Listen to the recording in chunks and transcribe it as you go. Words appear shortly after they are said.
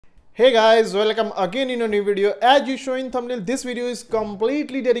Hey guys, welcome again in a new video. As you show in thumbnail, this video is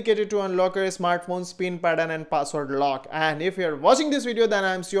completely dedicated to unlock your smartphone's pin pattern and password lock. And if you're watching this video, then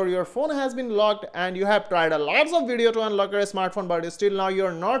I'm sure your phone has been locked and you have tried a lots of video to unlock your smartphone, but still now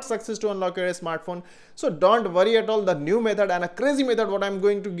you're not success to unlock your smartphone. So don't worry at all. The new method and a crazy method what I'm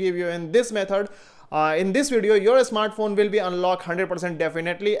going to give you in this method. In this video, your smartphone will be unlocked 100%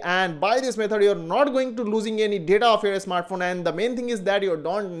 definitely, and by this method you're not going to losing any data of your smartphone. And the main thing is that you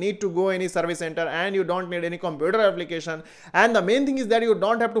don't need to go any service center and you don't need any computer application, and the main thing is that you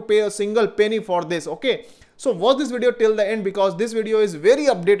don't have to pay a single penny for this. Okay, so watch this video till the end because this video is very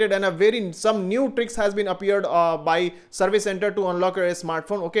updated and some new tricks has been appeared by service center to unlock your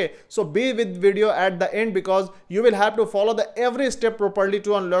smartphone. Okay, so be with video at the end because you will have to follow the every step properly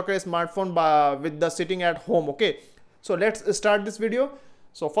to unlock your smartphone with the sitting at home. Okay, so let's start this video.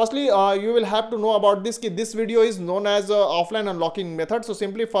 So firstly, you will have to know about this. This video is known as offline unlocking method. So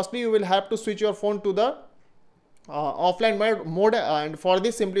simply firstly you will have to switch your phone to the offline mode, and for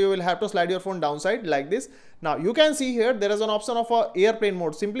this simply you will have to slide your phone downside like this. Now you can see here there is an option of airplane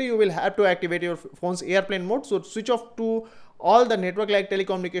mode. Simply you will have to activate your phone's airplane mode. So switch off to all the network like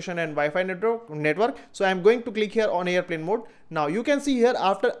telecommunication and Wi-Fi network. So I'm going to click here on airplane mode. Now you can see here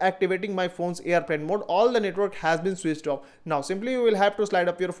after activating my phone's airplane mode, all the network has been switched off. Now simply you will have to slide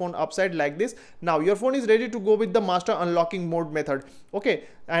up your phone upside like this. Now your phone is ready to go with the master unlocking mode method. Okay,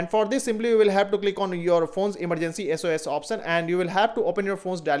 and for this simply you will have to click on your phone's emergency SOS option and you will have to open your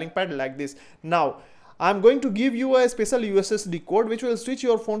phone's dialing pad like this. Now I'm going to give you a special USSD code which will switch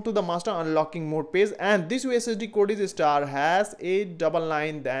your phone to the master unlocking mode page, and this USSD code is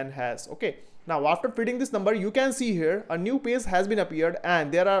 *#899#. Okay, now after feeding this number you can see here a new page has been appeared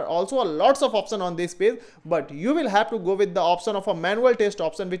and there are also lots of options on this page, but you will have to go with the option of a manual test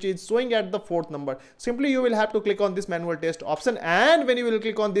option which is showing at the 4th number. Simply you will have to click on this manual test option, and when you will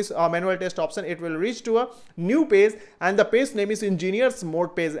click on this manual test option it will reach to a new page and the page name is engineers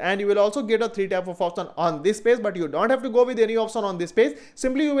mode page, and you will also get a 3 type of option on this page, but you don't have to go with any option on this page.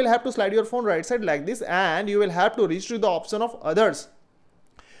 Simply you will have to slide your phone right side like this and you will have to reach to the option of others,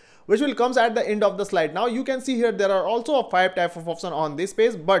 which will comes at the end of the slide. Now you can see here there are also a 5 type of option on this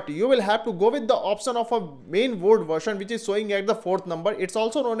page, but you will have to go with the option of a mainboard version which is showing at the 4th number. It's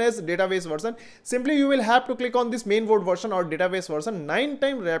also known as database version. Simply you will have to click on this mainboard version or database version 9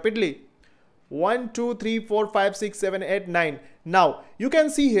 times rapidly. 1 2 3 4 5 6 7 8 9. Now you can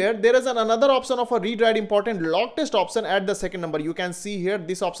see here there is another option of a read write important lock test option at the 2nd number. You can see here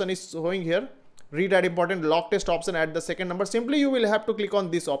this option is showing here read write important lock test option at the 2nd number. Simply you will have to click on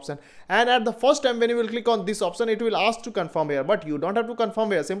this option, and at the first time when you will click on this option it will ask to confirm here, but you don't have to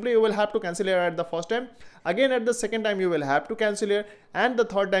confirm here. Simply you will have to cancel here at the first time, again at the 2nd time you will have to cancel here, and the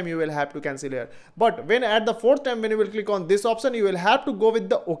 3rd time you will have to cancel here. But when at the 4th time when you will click on this option you will have to go with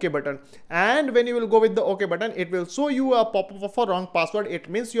the OK button, and when you will go with the OK button it will show you a pop-up of a wrong password. It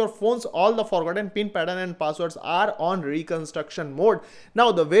means your phone's all the forgotten pin pattern and passwords are on reconstruction mode.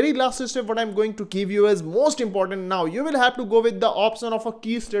 Now the very last step what I'm going to give you is most important. Now you will have to go with the option of a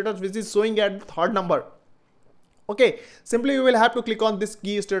key status which is showing at the 3rd number. Okay, simply you will have to click on this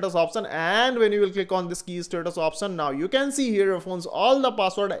key status option, and when you will click on this key status option, now you can see here your phone's all the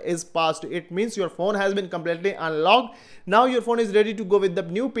password is passed. It means your phone has been completely unlocked. Now your phone is ready to go with the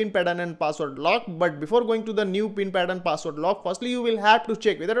new pin pattern and password lock. But before going to the new pin pattern password lock, firstly you will have to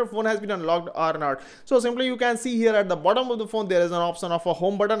check whether your phone has been unlocked or not. So simply you can see here at the bottom of the phone there is an option of a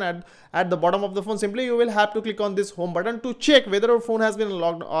home button at the bottom of the phone. Simply you will have to click on this home button to check whether your phone has been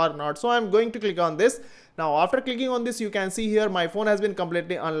unlocked or not. So I'm going to click on this. Now after clicking on this you can see here my phone has been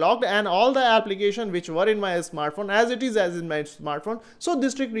completely unlocked and all the application which were in my smartphone as it is as in my smartphone. So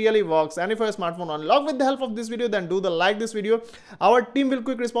this trick really works, and if your smartphone unlocked with the help of this video, then do the like this video. Our team will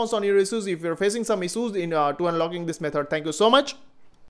quick response on your issues if you're facing some issues in to unlocking this method. Thank you so much.